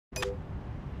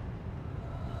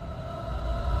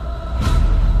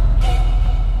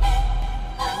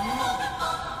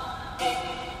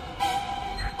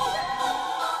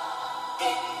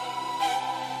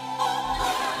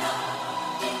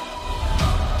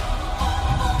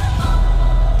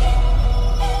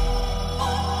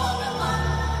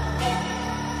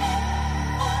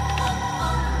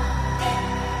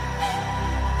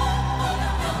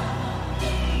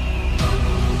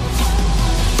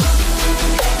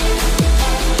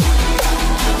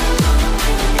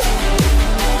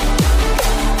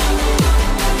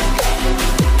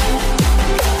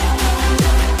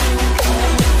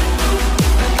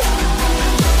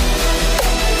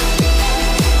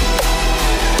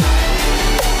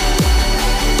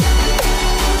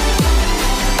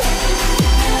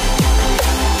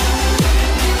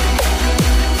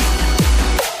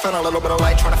A little bit of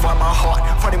light, trying to find my heart.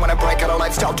 Funny when I break out a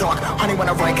lifestyle dark. Honey when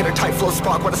I rank at a tight flow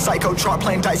spark. With a psycho chart,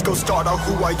 playing dice, go start. Oh,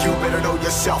 who are you? Better know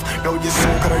yourself. Know your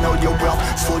soul, gotta know your wealth.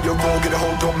 Slow your roll, get a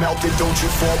hold, don't melt it. Don't you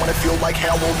fall when I feel like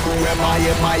hell. Oh, who am I?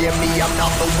 M.I.M.E. I'm not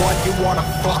the one you wanna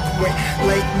fuck with.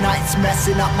 Late nights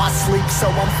messing up my sleep, so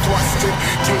I'm flustered.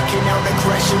 Taking out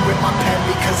aggression with my pen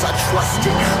because I trust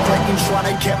it. Playing,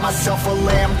 trying to get myself a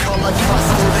lamb color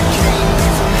custard. The game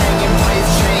leaves him hanging by his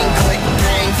chain. Click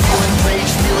pain, feeling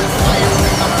rage, feeling fire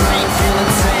in my brain, feeling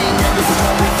insane. And it's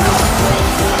only feeling brain,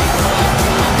 feeling pain,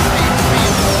 feeling pain,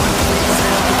 feeling pain, please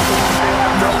help me.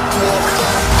 No walk.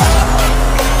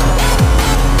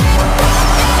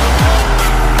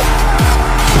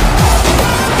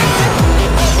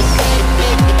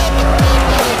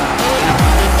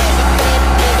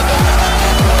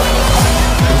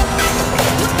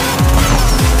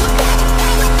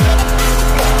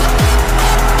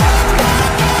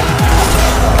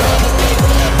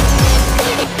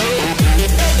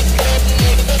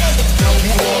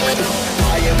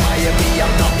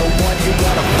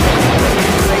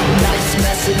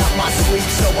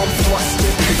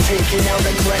 Taking out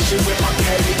aggression with my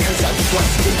pen because I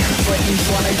trust it. Fighting,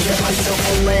 trying to get myself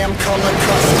a lamb color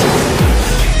custard.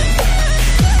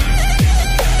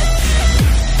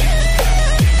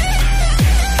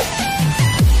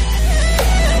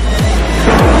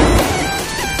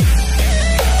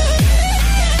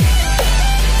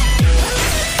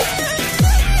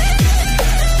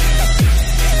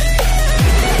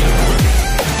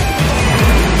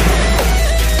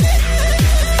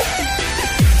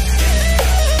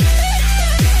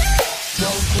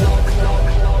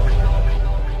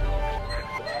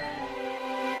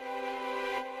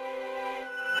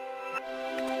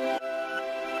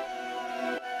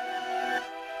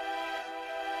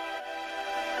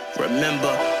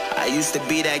 Remember, I used to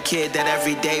be that kid that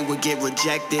every day would get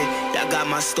rejected. Y'all got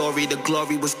my story, the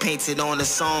glory was painted on a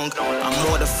song. I'm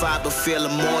mortified but feel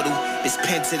immortal. This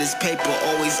pen to this paper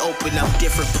always open up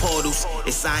different portals.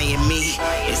 It's I and me,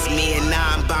 it's me and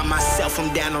I'm by myself.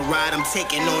 I'm down the ride, I'm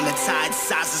taking on the tide.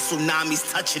 Size of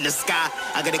tsunamis touching the sky.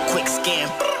 I got a quick scan,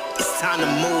 it's time to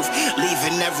move.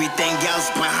 Leaving everything else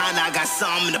behind, I got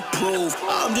something to prove.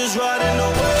 I'm just riding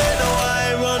away, no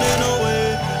I ain't running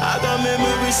away. I got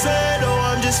memories set, oh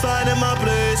I'm just finding my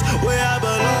place where I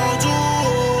belong to.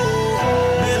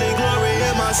 Feeling glory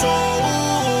in my soul.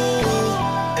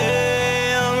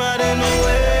 Hey, I'm riding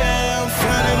away, I'm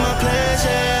finding my place.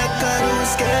 Yeah, I gotta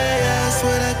escape, yeah, that's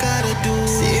what I gotta do.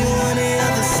 See you on the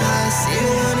other side, see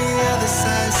you on the other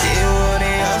side, see you on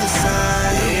the other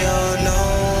side. You don't know.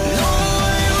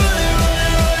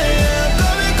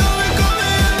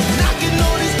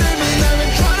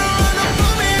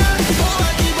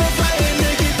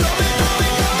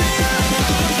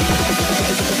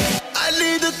 I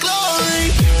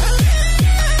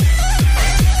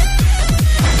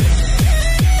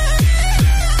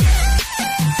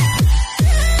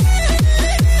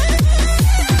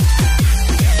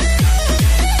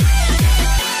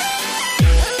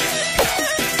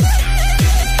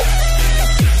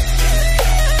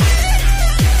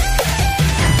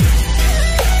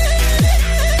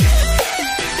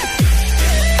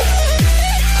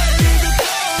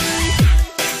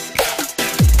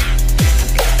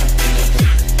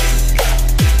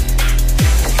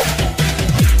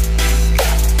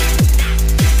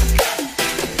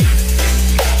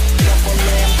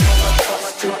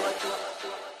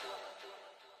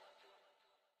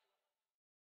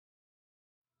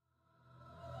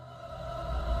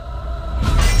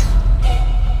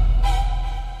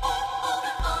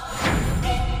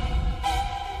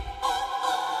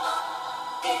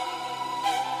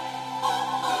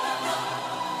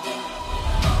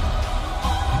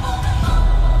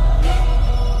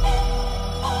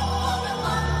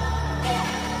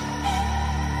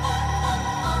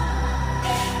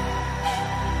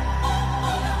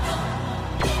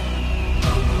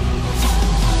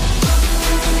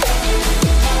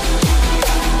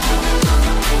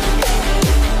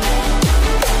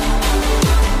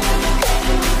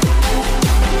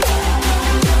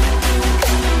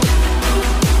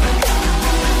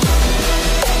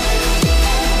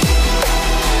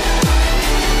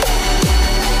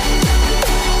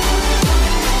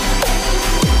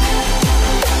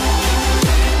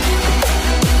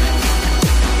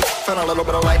little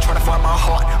bit of light, trying to find my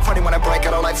heart. Funny when I break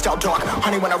out a lifestyle dark.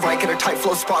 Honey when I rank in a tight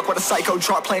flow spark. What a psycho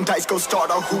chart, playing dice, go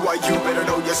starter. Who are you? Better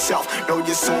know yourself. Know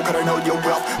your soul, gotta know your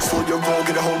wealth. Slow your roll,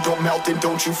 get a hold, don't melt. And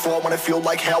don't you fall when I feel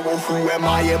like hell. Well, who am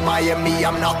I? M.I.M.E.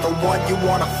 I'm not the one you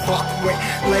wanna fuck with.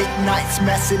 Late nights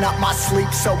messing up my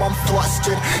sleep, so I'm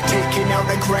flustered. Taking out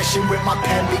aggression with my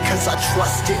pen because I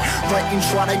trust it. Writing,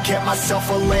 trying to get myself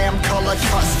a lamb color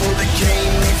cuss for the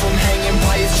game. Leave him hanging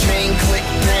by his chain. Click,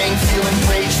 bang, feeling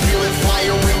rage, feeling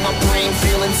fire in my brain,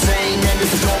 feel insane. And the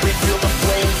story, feel the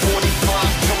flame.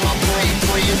 45 to my brain,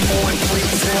 praying for it,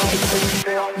 please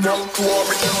help. No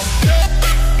glory.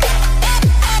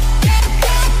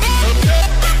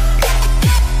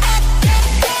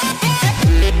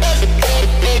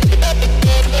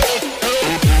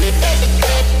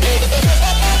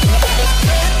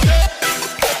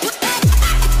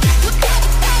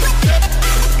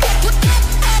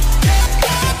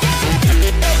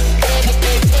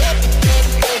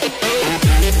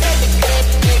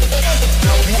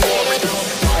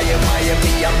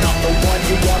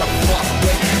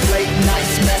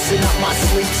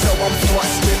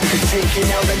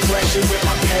 Taking out aggression with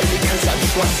my pen because I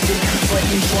trust it.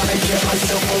 Fighting, trying to get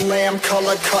myself a lamb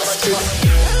color custard.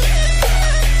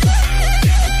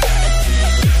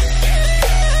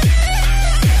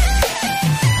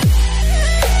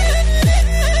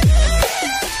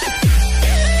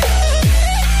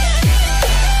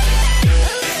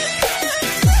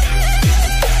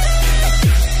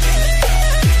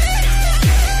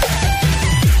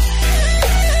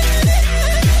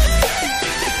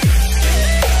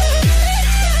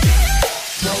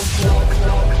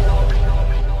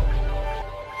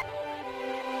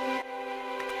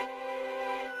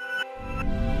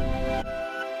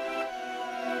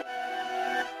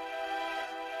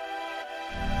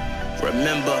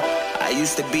 Remember, I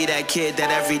used to be that kid that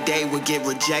every day would get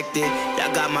rejected.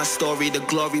 Y'all got my story, the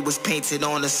glory was painted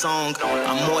on a song.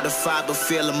 I'm mortified but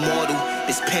feel immortal.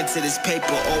 This pen to this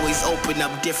paper always open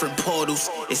up different portals.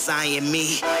 It's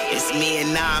I.M.E. It's me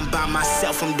and I'm by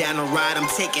myself. I'm down the ride, I'm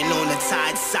taking on the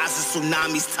tide. Size of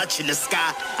tsunamis touching the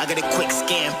sky. I got a quick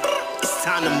scan. It's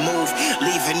time to move,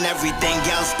 leaving everything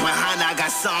else behind. I got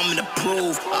something to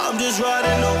prove. I'm just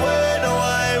riding away, no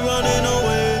I ain't running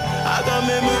away. I got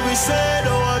memories set,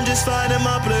 oh I'm just finding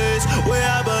my place where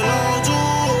I belong to.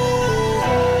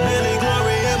 Really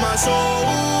glory in my soul.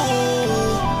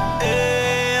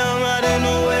 Hey, I'm riding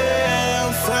away,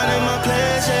 I'm finding my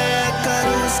place. Yeah, I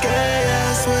gotta escape,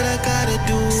 that's what I gotta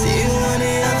do. See you on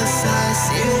the other side,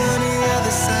 see you on the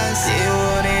other side, see you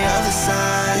on the other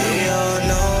side. We all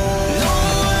know.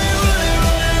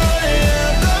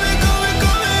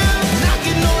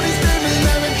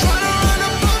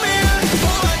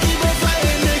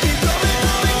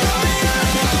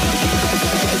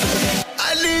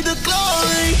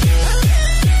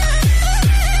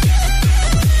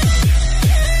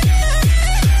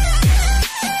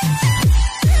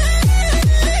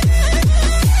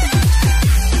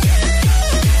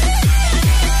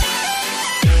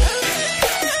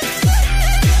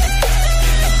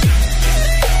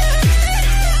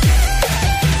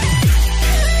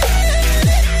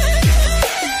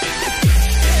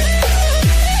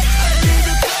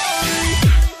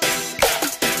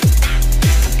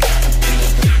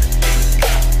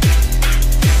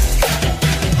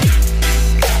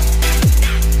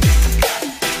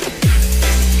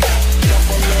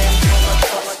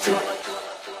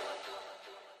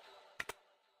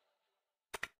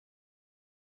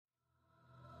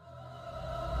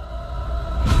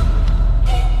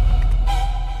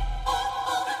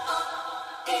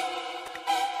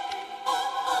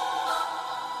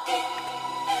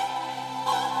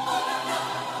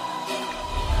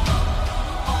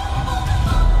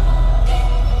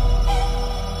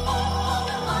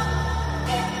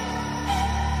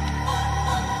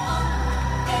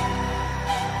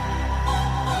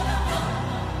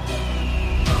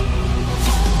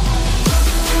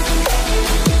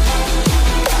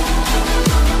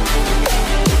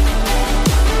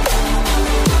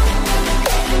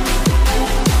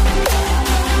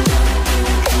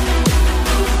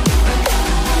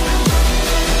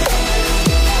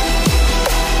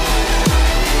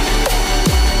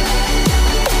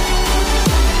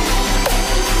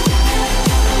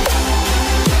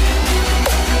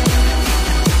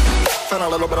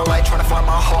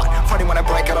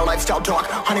 lifestyle dark.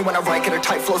 Honey, when I rank in a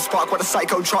tight flow spark, what a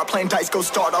psycho chart, playing dice, go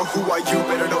starter. Who are you?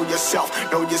 Better know yourself,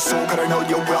 know your soul, gotta know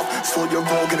your wealth. Slow your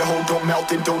roll, get a hold, don't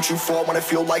melt, and don't you fall when I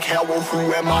feel like hell. Well,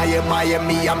 who am I?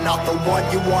 M.I.M.E. I'm not the one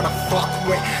you wanna fuck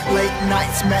with. Late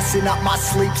nights messing up my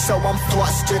sleep, so I'm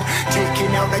flustered.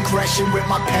 Taking out aggression with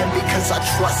my pen because I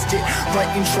trust it.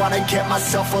 Writing, trying to get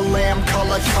myself a lamb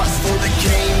color cuss for the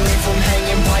game. Leave him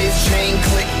hanging by his chain,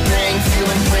 click bang.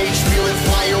 Feeling rage, feeling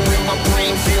fire in my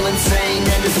brain, feeling insane.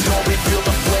 And it's only feel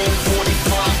the flame.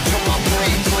 45 to my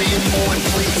brain, playing more and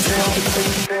please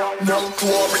hell. No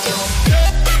glory.